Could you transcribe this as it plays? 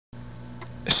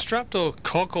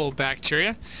streptococcal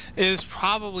bacteria is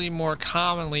probably more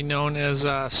commonly known as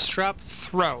strep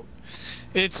throat.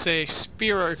 It's a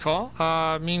spherical,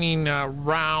 meaning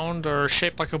round or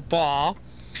shaped like a ball,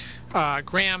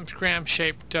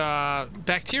 gram-shaped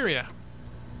bacteria.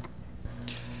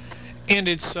 And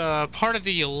it's part of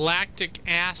the lactic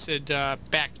acid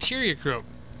bacteria group.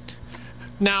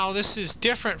 Now, this is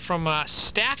different from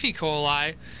Staph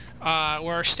coli,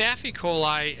 where Staph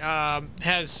coli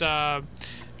has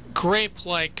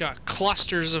grape-like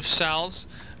clusters of cells.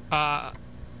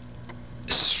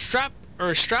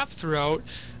 Strep throat,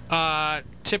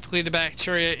 typically the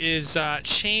bacteria is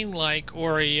chain-like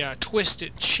or a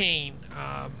twisted chain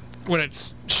when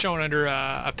it's shown under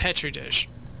a petri dish.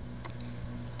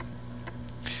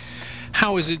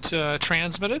 How is it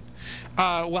transmitted?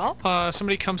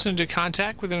 Somebody comes into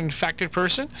contact with an infected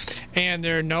person and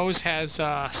their nose has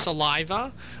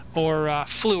saliva or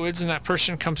fluids, and that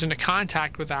person comes into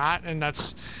contact with that, and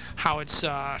that's how it's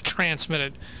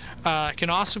transmitted. It can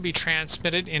also be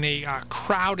transmitted in a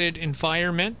crowded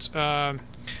environment,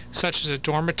 such as a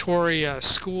dormitory, a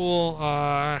school,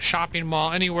 shopping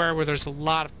mall, anywhere where there's a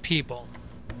lot of people.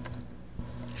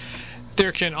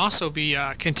 There can also be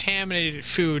contaminated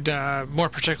food, more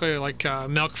particularly like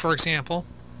milk, for example.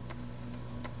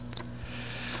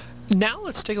 Now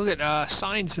let's take a look at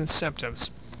signs and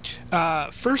symptoms.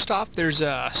 First off, there's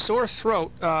a sore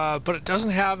throat, but it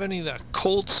doesn't have any of the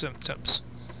cold symptoms.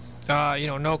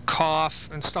 No cough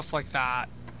and stuff like that.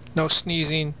 No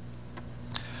sneezing.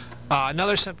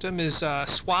 Another symptom is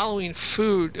swallowing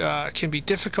food can be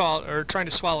difficult, or trying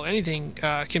to swallow anything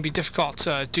can be difficult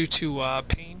due to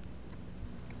pain.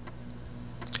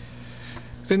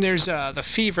 Then there's the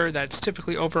fever that's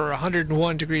typically over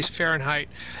 101 degrees Fahrenheit.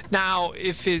 Now,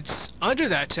 if it's under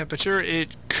that temperature,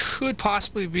 it could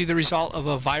possibly be the result of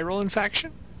a viral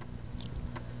infection.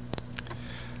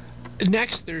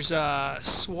 Next, there's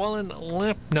swollen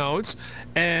lymph nodes,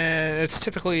 and it's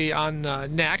typically on the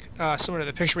neck, similar to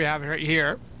the picture we have right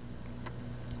here.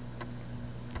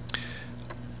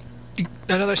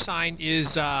 Another sign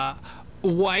is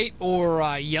white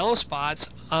or yellow spots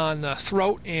on the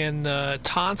throat and the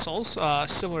tonsils,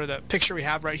 similar to the picture we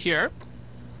have right here.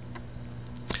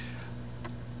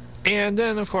 And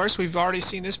then, of course, we've already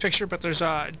seen this picture, but there's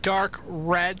dark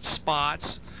red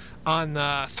spots on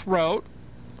the throat.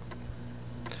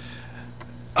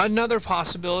 Another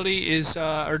possibility is,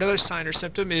 or another sign or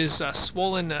symptom is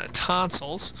swollen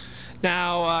tonsils.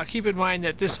 Now, keep in mind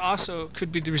that this also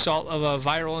could be the result of a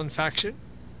viral infection.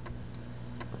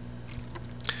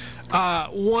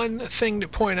 One thing to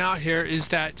point out here is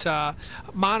that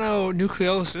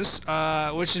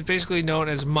mononucleosis, which is basically known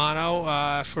as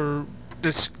mono for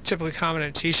that's typically common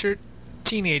in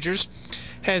teenagers,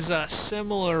 has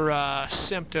similar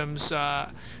symptoms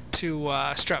to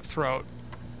strep throat.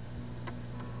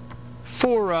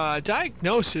 For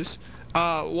diagnosis,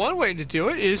 one way to do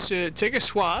it is to take a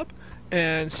swab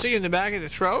and stick it in the back of the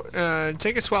throat, and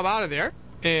take a swab out of there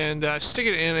and stick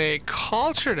it in a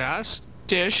culture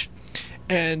dish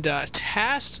and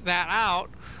test that out,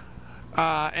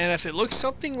 and if it looks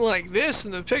something like this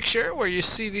in the picture where you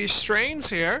see these strains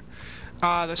here,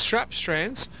 the strep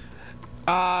strains,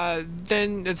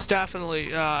 then it's definitely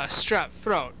strep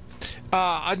throat.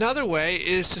 Another way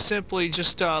is to simply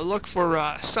just look for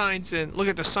signs and look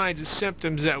at the signs and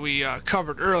symptoms that we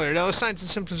covered earlier. Now, the signs and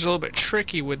symptoms are a little bit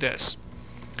tricky with this.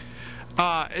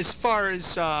 As far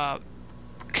as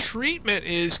treatment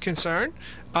is concerned,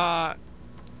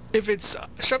 if it's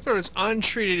strep throat is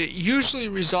untreated, it usually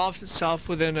resolves itself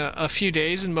within a few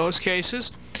days in most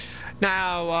cases.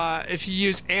 Now, if you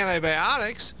use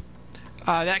antibiotics,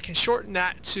 that can shorten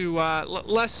that to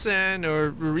less than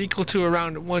or equal to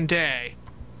around 1 day.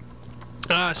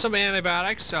 Some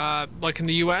antibiotics, like in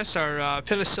the U.S., are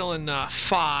penicillin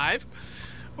 5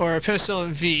 or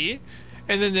penicillin V,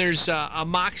 and then there's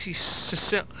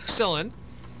amoxicillin.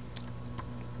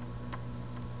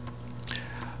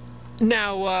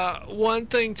 Now, one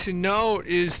thing to note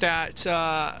is that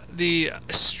the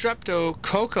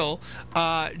Streptococcal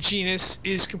genus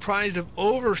is comprised of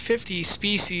over 50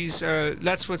 species.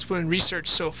 That's what's been researched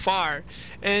so far,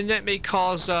 and that may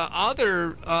cause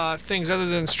other things other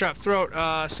than strep throat,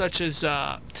 such as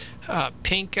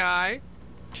pink eye,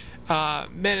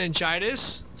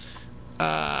 meningitis,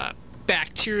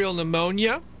 bacterial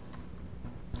pneumonia,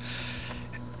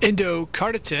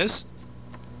 endocarditis,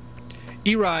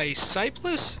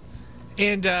 erysipelas,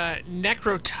 and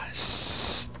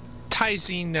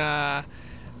necrotizing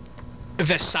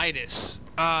vesitis.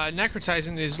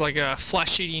 Necrotizing is like a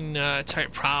flesh-eating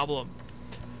type problem.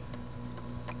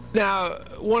 Now,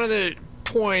 one of the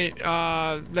point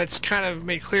that's kind of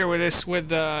made clear with this, with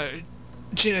the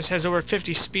genus has over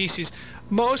 50 species.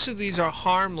 Most of these are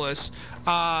harmless,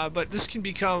 but this can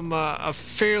become a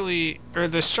fairly, or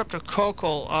the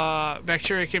streptococcal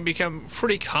bacteria can become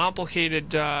pretty complicated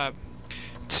to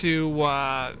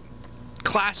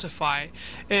classify.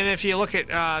 And if you look at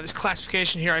this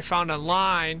classification here I found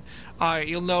online,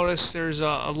 you'll notice there's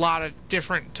a lot of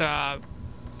different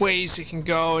ways it can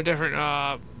go, different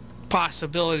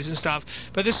possibilities and stuff.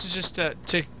 But this is just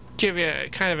to give you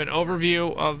kind of an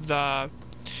overview of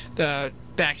the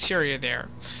bacteria there.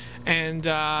 And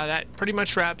that pretty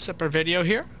much wraps up our video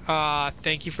here.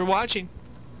 Thank you for watching.